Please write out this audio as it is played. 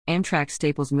Amtrak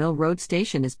Staples Mill Road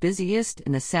Station is busiest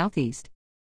in the Southeast.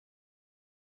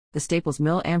 The Staples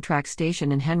Mill Amtrak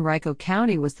station in Henrico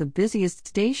County was the busiest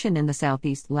station in the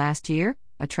Southeast last year,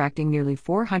 attracting nearly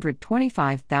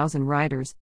 425,000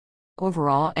 riders.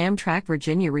 Overall, Amtrak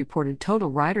Virginia reported total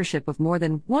ridership of more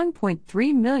than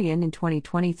 1.3 million in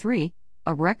 2023,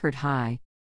 a record high.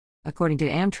 According to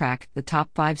Amtrak, the top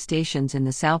 5 stations in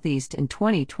the Southeast in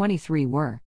 2023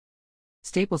 were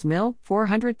Staples Mill,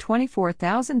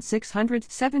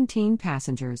 424,617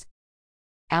 passengers;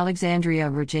 Alexandria,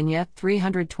 Virginia,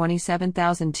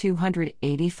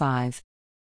 327,285;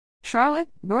 Charlotte,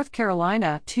 North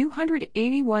Carolina,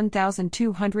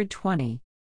 281,220;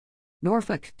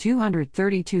 Norfolk,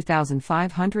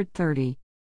 232,530;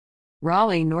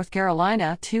 Raleigh, North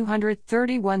Carolina,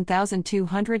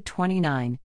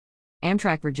 231,229.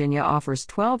 Amtrak Virginia offers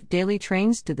 12 daily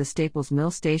trains to the Staples Mill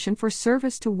station for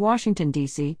service to Washington,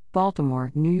 D.C.,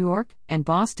 Baltimore, New York, and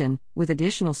Boston, with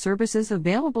additional services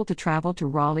available to travel to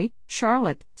Raleigh,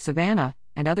 Charlotte, Savannah,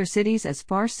 and other cities as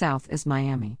far south as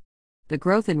Miami. The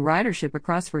growth in ridership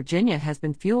across Virginia has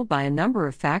been fueled by a number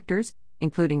of factors,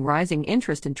 including rising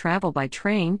interest in travel by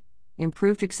train,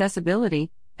 improved accessibility,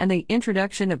 and the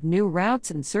introduction of new routes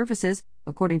and services,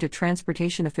 according to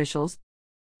transportation officials.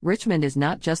 Richmond is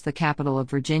not just the capital of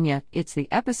Virginia, it's the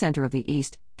epicenter of the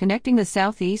East, connecting the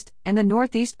Southeast and the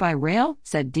Northeast by rail,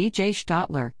 said D.J.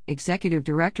 Stotler, executive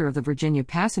director of the Virginia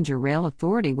Passenger Rail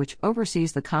Authority, which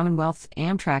oversees the Commonwealth's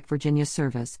Amtrak Virginia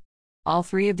service. All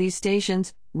 3 of these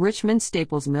stations, Richmond,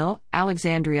 Staples Mill,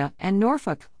 Alexandria, and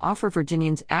Norfolk, offer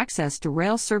Virginians access to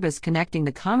rail service connecting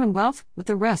the Commonwealth with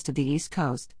the rest of the East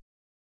Coast.